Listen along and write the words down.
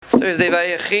Thursday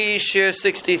Vayechi, Shir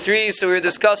 63. So we were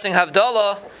discussing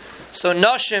Havdalah. So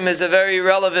Nashim is a very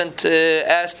relevant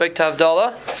aspect to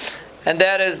Havdalah, and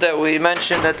that is that we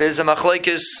mentioned that there's a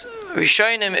machlokes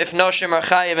Rishonim if Nashim are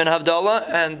chayiv in Havdalah,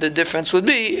 and the difference would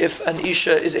be if an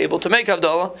Isha is able to make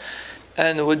Havdalah,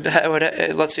 and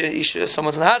let's say Isha,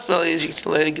 someone's in the hospital,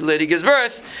 lady gives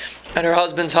birth, and her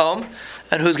husband's home,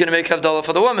 and who's going to make Havdalah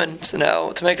for the woman? So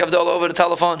now, to make Havdalah over the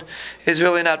telephone is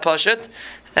really not pashut,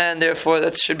 and therefore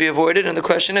that should be avoided. And the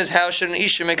question is, how should an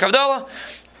Isha make Havdalah?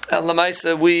 And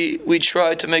Lamaisa, we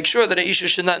try to make sure that an Isha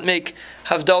should not make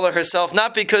Havdalah herself,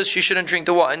 not because she shouldn't drink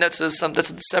the wine, that's a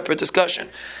separate discussion.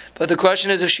 But the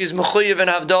question is if she's mechuyev in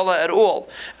Havdalah at all.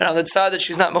 And on the side that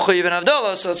she's not mechuyev in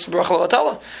Havdalah, so it's bracha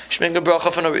levatala. She's making a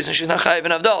bracha for no reason, she's not chayiv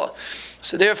in Havdalah.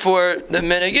 So therefore, the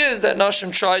minig is that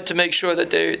Nashim tried to make sure that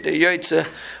they're yaitze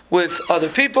with other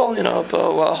people,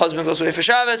 while a husband goes away for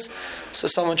Shabbos. So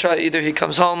someone either he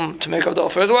comes home to make Havdalah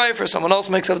for his wife, or someone else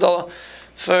makes Havdalah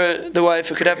for the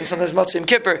wife. It could happen sometimes Matzim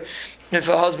Kippur. If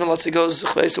a husband, let's say, goes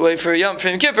away for Yom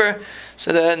Kippur,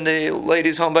 so then the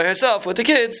lady's home by herself with the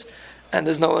kids, and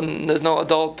there's no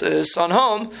adult son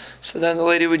home, so then the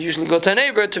lady would usually go to a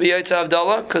neighbor to be Yaitza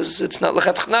Havdalah, because it's not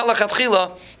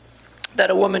lechatchila that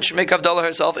a woman should make Havdalah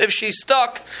herself. If she's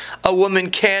stuck, a woman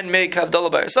can make Havdalah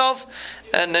by herself.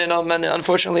 And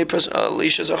unfortunately,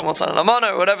 Isha Zachmatzan and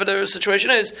Amana, or whatever the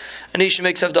situation is, an Isha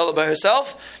makes Havdalah by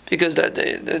herself, because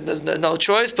there's no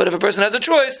choice. But if a person has a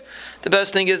choice, the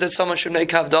best thing is that someone should make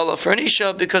Havdalah for an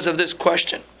Isha because of this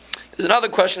question. There's another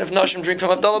question if Nashim drink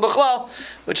from Havdalah B'chlal,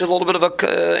 which is a little bit of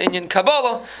a Indian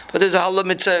Kabbalah, but there's a halal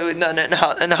mitzvah in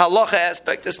halacha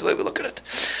aspect. This is the way we look at it.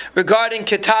 Regarding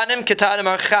Ketanim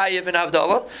are chayiv in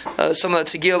Havdalah. Some of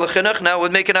that's Higiyah L'chinuch. Now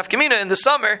would make an afkamina in the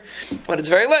summer when it's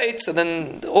very late, so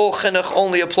then all chinuch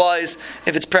only applies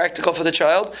if it's practical for the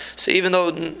child. So even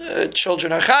though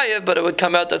children are chayiv, but it would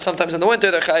come out that sometimes in the winter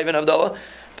they're chayiv in Havdalah.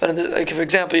 But for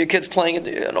example, your kid's playing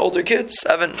an older kid,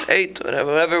 7, 8,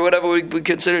 whatever we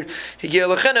considered Higiyah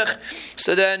L'chinuch,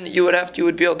 so then he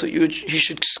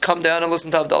should come down and listen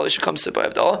to Havdalah. He should come sit by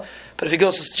Havdalah. But if he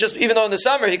goes even though in the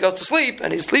summer he goes to sleep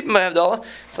and he's sleeping by Havdalah,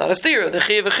 it's not a stira. The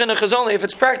Chiyuv L'chinuch is only if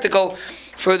it's practical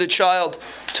for the child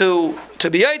to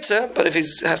be Yaitze, but if he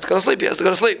has to go to sleep, he has to go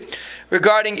to sleep.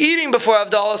 Regarding eating before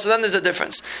Havdalah, so then there's a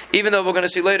difference. Even though we're going to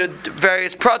see later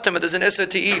various pratim, there's an isser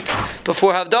to eat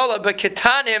before Havdalah, but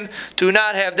Ketanim do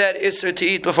not have that isser to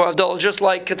eat before Havdalah, just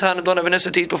like Ketanim don't have an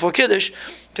isser to eat before Kiddush.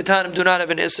 Ketanim do not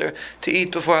have an isser to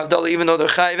eat before Havdalah, even though they're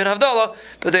chayiv in Havdalah,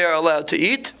 but they are allowed to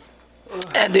eat.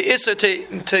 And the Isser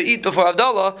to eat before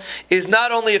Havdalah is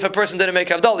not only if a person didn't make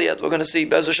Havdalah yet. We're going to see,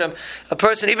 Be'ez Hashem,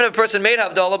 even if a person made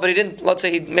Havdalah, but he didn't, let's say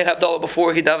he made Havdalah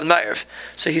before he davened Ma'ariv.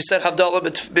 So he said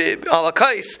Havdalah ala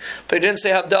kais, but he didn't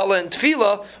say Havdalah in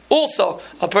Tefillah. Also,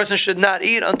 a person should not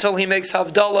eat until he makes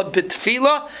Havdalah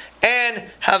b'Tefillah and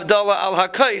Havdalah al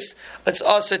Hakais. It's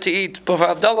also to eat before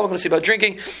Havdalah. We're going to see about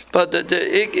drinking, but the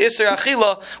Isser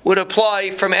Achila would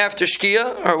apply from after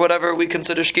Shkia, or whatever we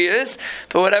consider Shkia is.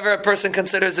 But whatever a person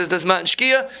considers is this man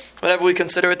Shkia, whatever we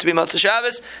consider it to be Matzah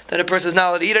Shabbos, then a person is not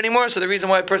allowed to eat anymore. So the reason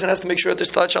why a person has to make sure that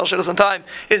there's Shal Shabbos on time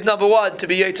is number one, to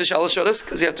be Yaitz Shal Shabbos,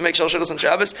 because you have to make Shal Shabbos on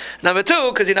Shabbos. Number two,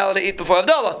 because you're not allowed to eat before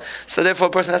Havdalah. So therefore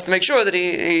a person has to make sure that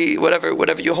he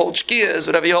whatever you hold Shkia is,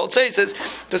 whatever you hold Tzeis is,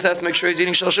 just has to make sure he's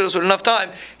eating Shal Shabbos with enough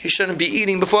time. He shouldn't be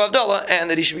eating before Havdalah, and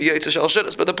that he should be Yaitz Shal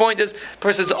Shabbos. But the point is,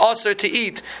 person is also to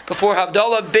eat before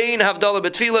Havdalah, Bein Havdalah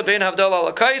B'Tefillah, Bein Havdalah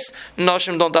Al Kais.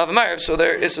 Nashim don't daven Ma'ariv, so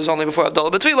there is only before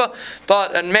Havdalah B'Tefillah.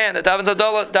 But a man that davens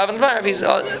Havdalah, davens Ma'ariv, he's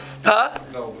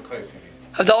Havdalah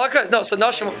Kais. No, so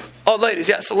Nashim. Oh, ladies,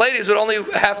 yeah. So ladies would only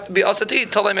have to be also to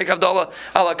eat till they make Havdalah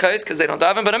Al Kais, because they don't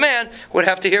daven. But a man would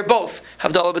have to hear both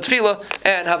Havdalah B'Tefillah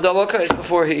and Havdalah Kais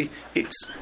before he eats.